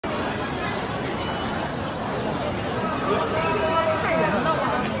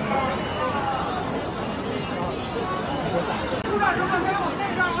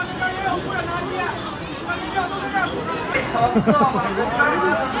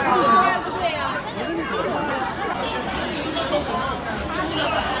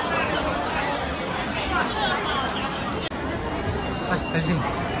That's busy.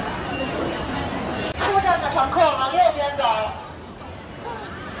 出站的乘客往右边走。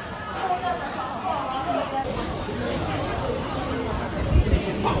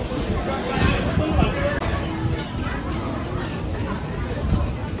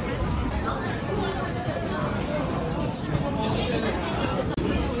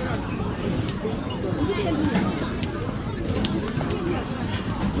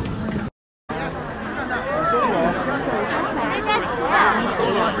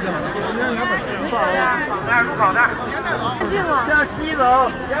 向西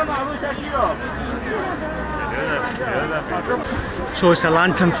走，沿马路向西走。 So it's the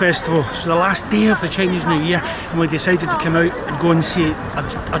Lantern Festival, so the last day of the Chinese New Year, and we decided to come out and go and see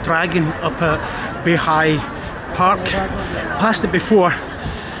a dragon up at Beijing Park. Passed it before,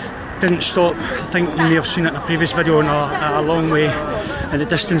 didn't stop. I think you may have seen it in a previous video in a long way in the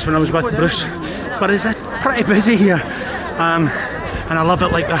distance when I was with Bruce. But it's pretty busy here. And I love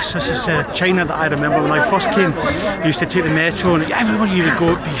it like this. This is China that I remember when I first came. I used to take the metro and everywhere you would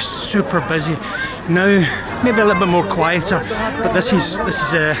go it'd be super busy. Now maybe a little bit more quieter, but this is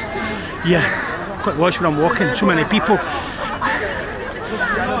yeah, quite watch when I'm walking. So many people,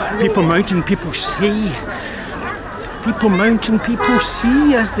 people mountain, people see, people mountain, people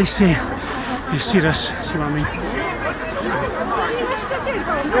see, as they say. You see this? See what I mean?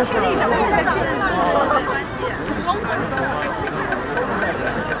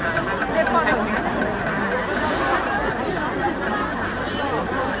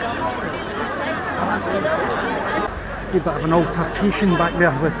 A bit of an altercation back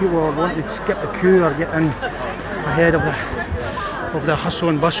there with people who wanted to skip the queue or get in ahead of the hustle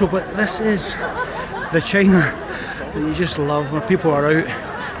and bustle. But this is the China that you just love, where people are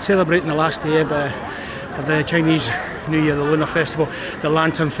out celebrating the last day of the Chinese New Year, the Lunar Festival, the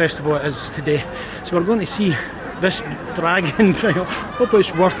Lantern Festival it is today. So we're going to see this dragon. Hope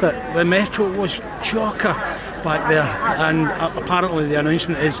it's worth it. The metro was chocker back there, and apparently the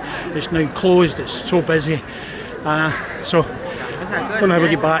announcement is it's now closed. It's so busy. So don't know how we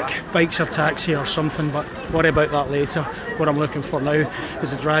get back, bikes or taxi or something, but worry about that later. What I'm looking for now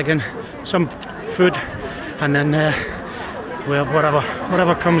is a dragon, some food, and then well,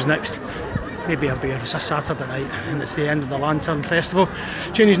 whatever comes next. Maybe a beer. It's a Saturday night and it's the end of the Lantern Festival,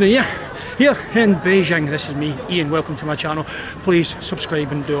 Chinese New Year, here in Beijing. This is me, Ian. Welcome to my channel. Please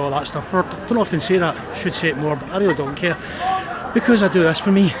subscribe and do all that stuff. I don't often say that, should say it more, but I really don't care, because I do this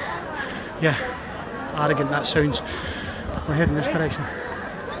for me. Yeah, arrogant that sounds. We're heading this direction.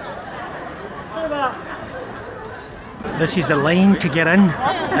 This is the line to get in,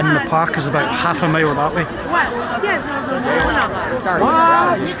 and the park is about half a mile that way.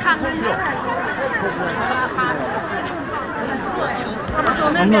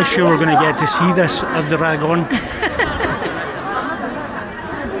 I'm not sure we're going to get to see this dragon.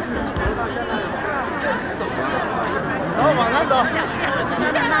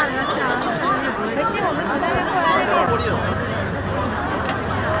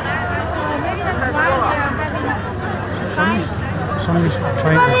 Somebody's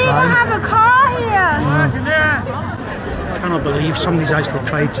trying to drive. I have a car here. I cannot believe somebody's actually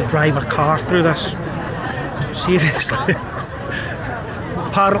tried to drive a car through this. Seriously.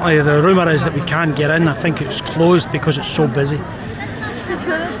 Apparently the rumour is that we can't get in. I think it's closed because it's so busy.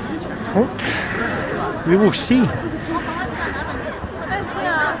 Oh, we will see.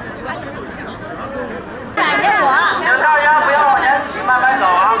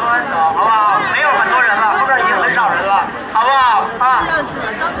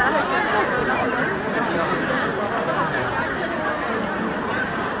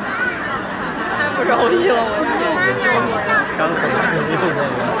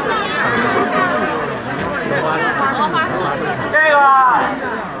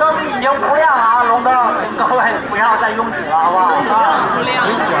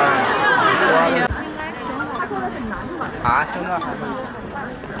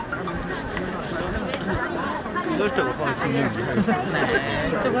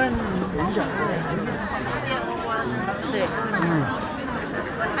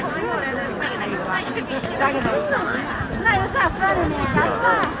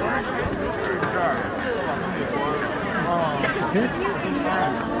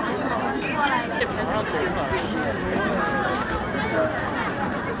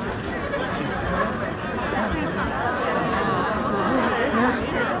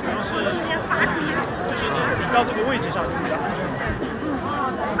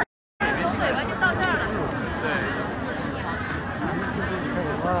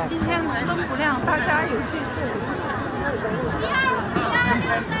 今天灯不亮，大家有去做。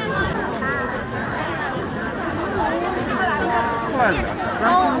哦，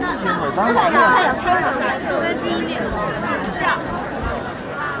那有开手来4分之1面，这样。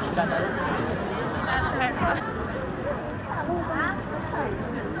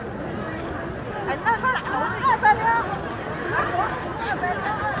哎，那边哪头？230。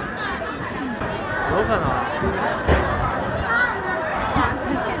有可能。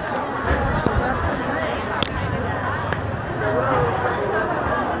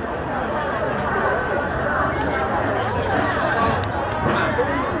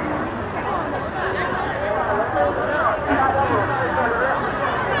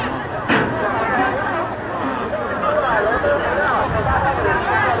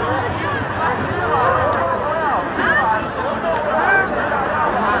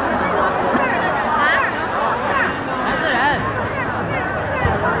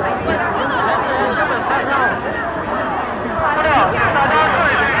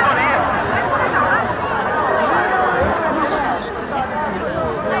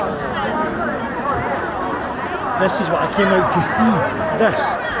 This is what I came out to see, this,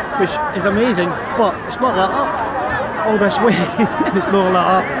 which is amazing, but it's not lit up all this way. It's not lit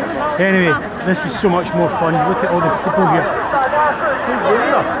up. Anyway, this is so much more fun. Look at all the people here.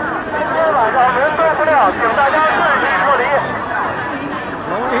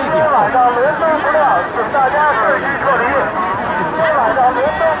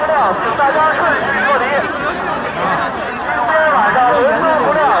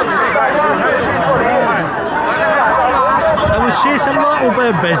 I would say it's a little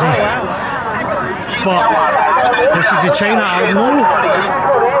bit busy, but this is the China I know.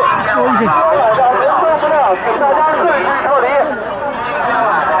 Noisy.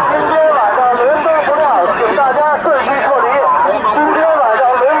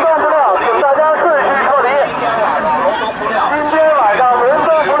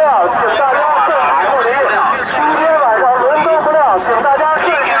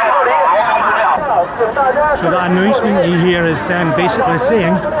 So that announcement you hear is them basically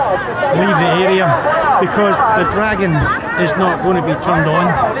saying leave the area because the dragon is not going to be turned on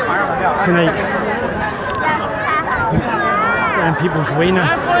tonight. And people's waiting.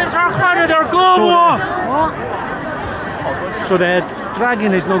 So the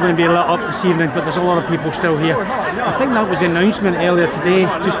dragon is not going to be lit up this evening, but there's a lot of people still here. I think that was the announcement earlier today,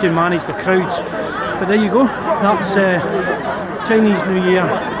 just to manage the crowds. But there you go, that's Chinese New Year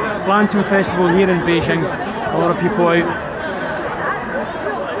Lantern Festival here in Beijing. A lot of people out.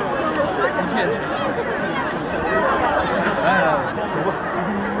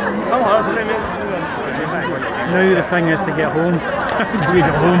 Now the thing is to get home. How do we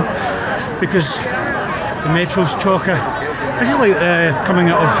get home? Because the metro's chocker. This is like coming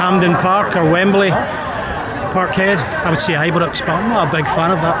out of Hampden Park or Wembley, Parkhead. I would say Ibrox, but I'm not a big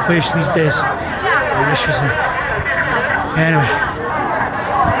fan of that place these days. Anyway.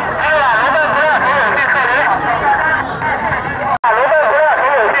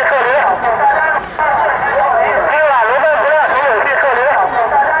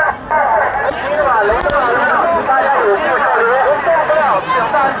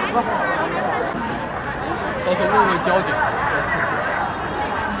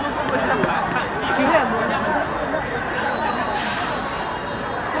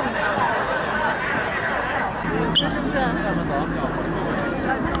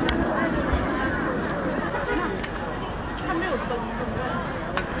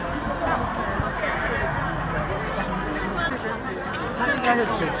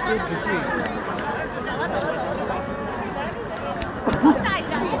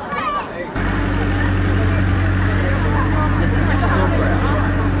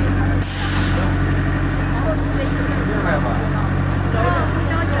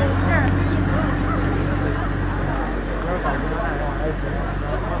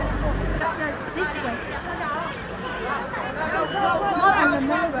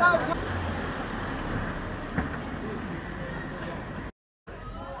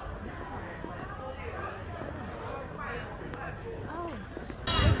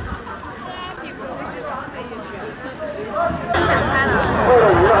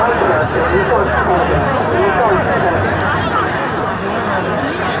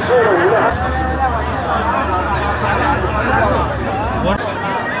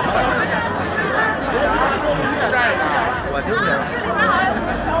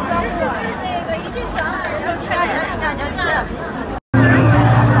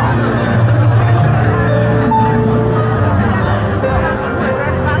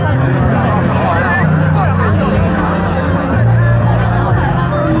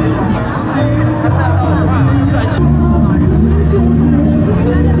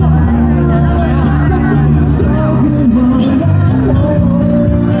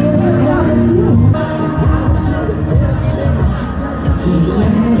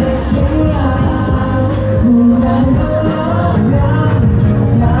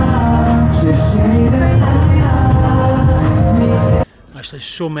 Actually,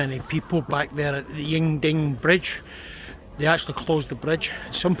 so many people back there at the Yingding Bridge. They actually closed the bridge.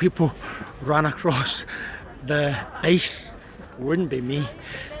 Some people ran across the ice, wouldn't be me,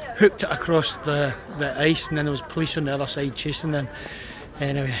 hooked it across the ice, and then there was police on the other side chasing them.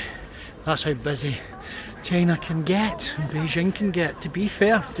 Anyway, that's how busy China can get, and Beijing can get. To be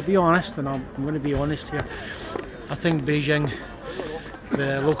fair, to be honest, and I'm going to be honest here, I think Beijing,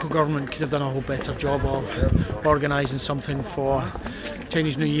 the local government, could have done a whole better job of organising something for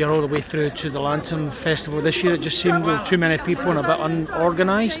Chinese New Year all the way through to the Lantern Festival this year. It just seemed there were too many people and a bit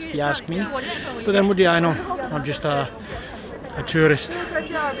unorganised, if you ask me. But then what do I know? I'm just a tourist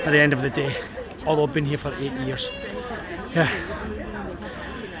at the end of the day, although I've been here for 8 years. Yeah,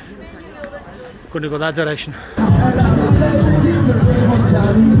 going to go that direction.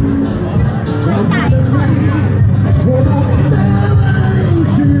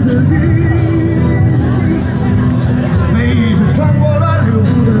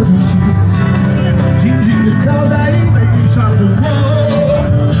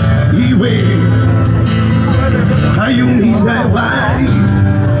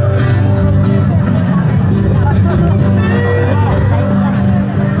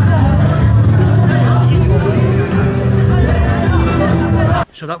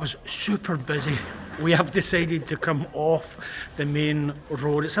 So that was super busy. We have decided to come off the main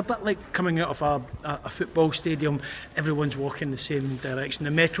road. It's a bit like coming out of a football stadium. Everyone's walking the same direction.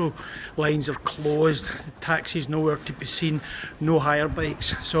 The metro lines are closed. The taxis nowhere to be seen. No hire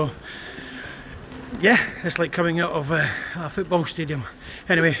bikes. So yeah, it's like coming out of a football stadium.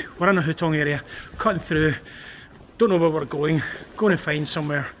 Anyway, we're in the Hutong area, cutting through. Don't know where we're going. Going to find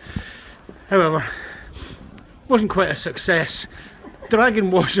somewhere. However, wasn't quite a success.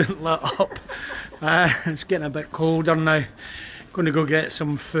 Dragon wasn't lit up. It's getting a bit colder now. Going to go get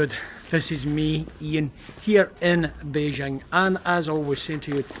some food. This is me, Ian, here in Beijing, and as always saying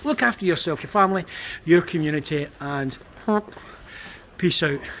to you, look after yourself, your family, your community, and peace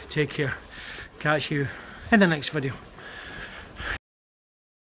out. Take care. Catch you in the next video.